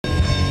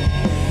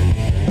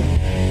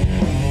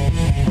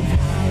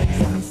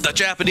The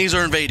Japanese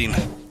are invading.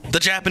 The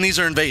Japanese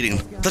are invading.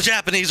 The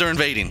Japanese are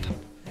invading.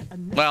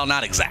 Well,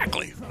 not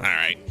exactly. All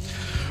right.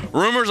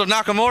 Rumors of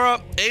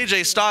Nakamura,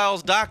 AJ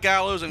Styles, Doc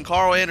Gallows, and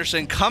Carl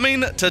Anderson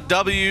coming to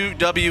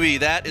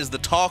WWE. That is the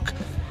talk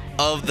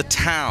of the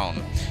town.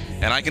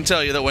 And I can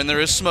tell you that when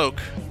there is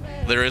smoke,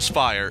 there is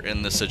fire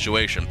in this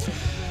situation.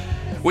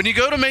 When you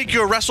go to make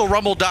your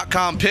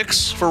WrestleRumble.com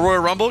picks for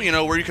Royal Rumble, you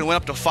know, where you can win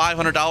up to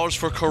 $500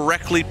 for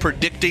correctly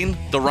predicting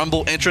the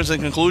Rumble entrance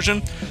and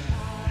conclusion,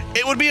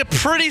 it would be a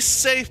pretty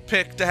safe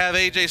pick to have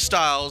AJ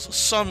Styles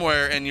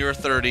somewhere in your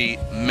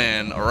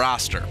 30-man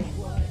roster.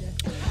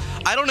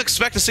 I don't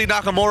expect to see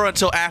Nakamura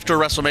until after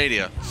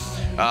WrestleMania.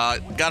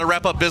 Got to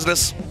wrap up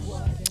business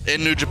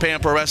in New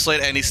Japan Pro Wrestling,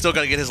 and he's still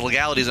got to get his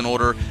legalities in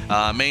order,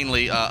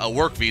 mainly a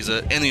work visa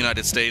in the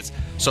United States.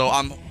 So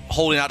I'm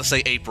holding out to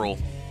say April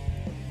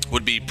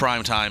would be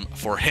prime time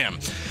for him.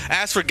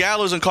 As for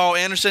Gallows and Carl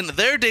Anderson,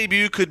 their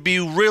debut could be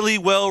really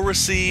well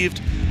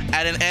received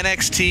at an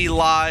NXT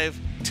Live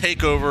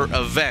takeover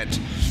event.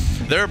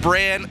 Their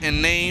brand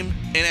and name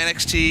in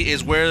NXT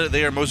is where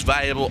they are most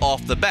valuable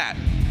off the bat.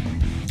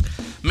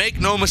 Make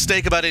no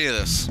mistake about any of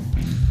this.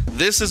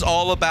 This is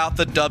all about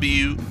the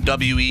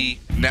WWE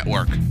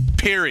Network,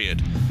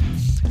 period.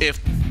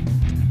 If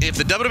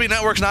the WWE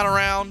Network's not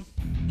around,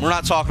 we're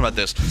not talking about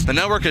this. The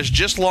network has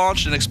just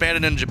launched and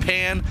expanded in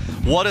Japan.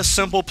 What a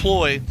simple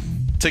ploy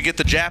to get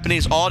the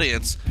Japanese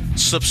audience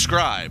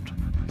subscribed.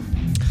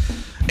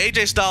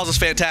 AJ Styles is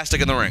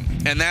fantastic in the ring,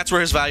 and that's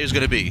where his value is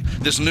going to be.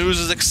 This news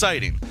is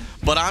exciting,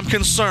 but I'm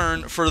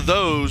concerned for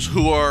those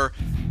who are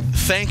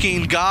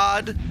thanking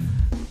God,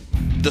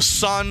 the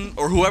sun,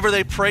 or whoever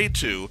they pray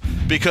to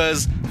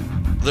because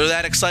they're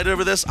that excited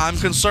over this. I'm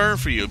concerned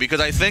for you because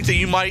I think that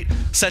you might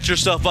set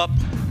yourself up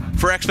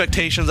for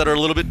expectations that are a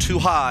little bit too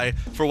high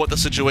for what the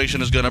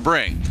situation is going to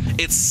bring.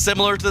 It's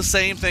similar to the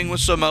same thing with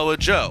Samoa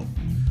Joe.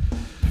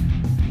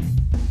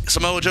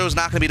 Samoa Joe is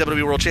not going to be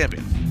WWE World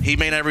Champion. He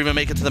may never even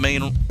make it to may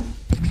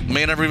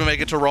never even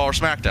make it to Raw or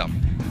SmackDown.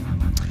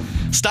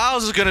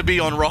 Styles is going to be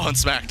on Raw and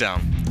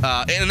SmackDown,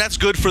 and that's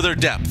good for their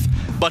depth.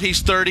 But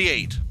he's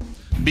 38.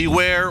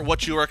 Beware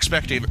what you are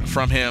expecting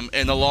from him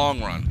in the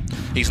long run.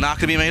 He's not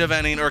going to be main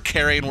eventing or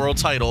carrying world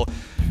title.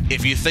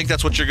 If you think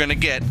that's what you're going to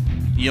get,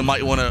 you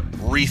might want to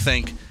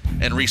rethink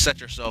and reset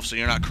yourself so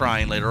you're not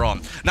crying later on.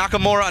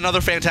 Nakamura,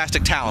 another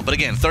fantastic talent, but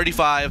again,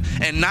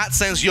 35, and not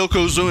since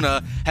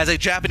Yokozuna has a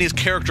Japanese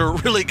character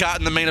really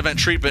gotten the main event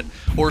treatment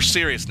or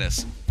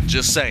seriousness.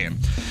 Just saying.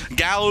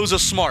 Gallows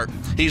is smart.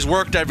 He's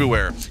worked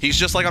everywhere. He's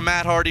just like a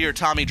Matt Hardy or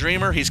Tommy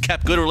Dreamer. He's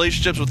kept good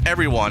relationships with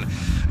everyone.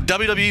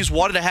 WWE's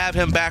wanted to have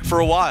him back for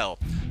a while.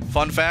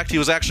 Fun fact, he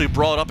was actually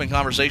brought up in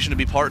conversation to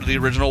be part of the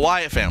original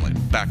Wyatt family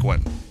back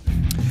when.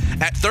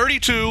 At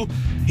 32,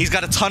 he's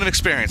got a ton of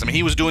experience. I mean,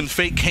 he was doing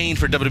fake Kane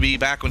for WWE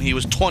back when he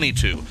was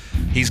 22.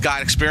 He's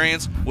got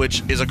experience,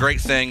 which is a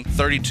great thing.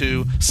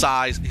 32,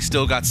 size, he's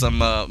still got some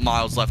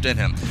miles left in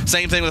him.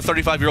 Same thing with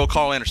 35-year-old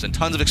Carl Anderson.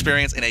 Tons of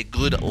experience and a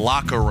good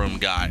locker room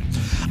guy.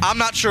 I'm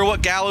not sure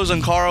what Gallows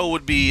and Carl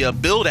would be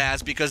billed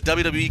as because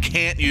WWE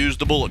can't use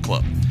the Bullet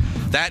Club.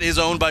 That is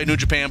owned by New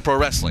Japan Pro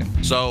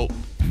Wrestling. So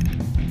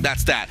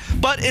that's that.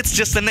 But it's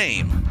just a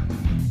name.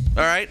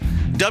 All right?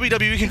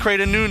 WWE can create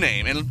a new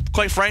name, and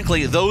quite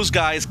frankly, those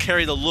guys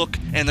carry the look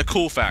and the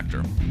cool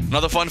factor.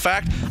 Another fun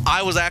fact,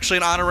 I was actually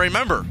an honorary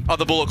member of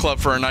the Bullet Club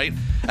for a night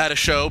at a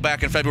show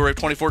back in February of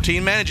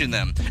 2014 managing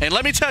them. And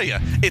let me tell you,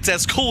 it's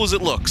as cool as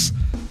it looks.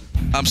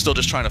 I'm still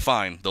just trying to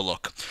find the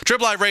look.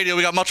 TribLIVE Radio,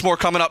 we got much more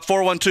coming up.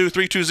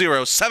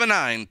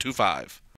 412-320-7925.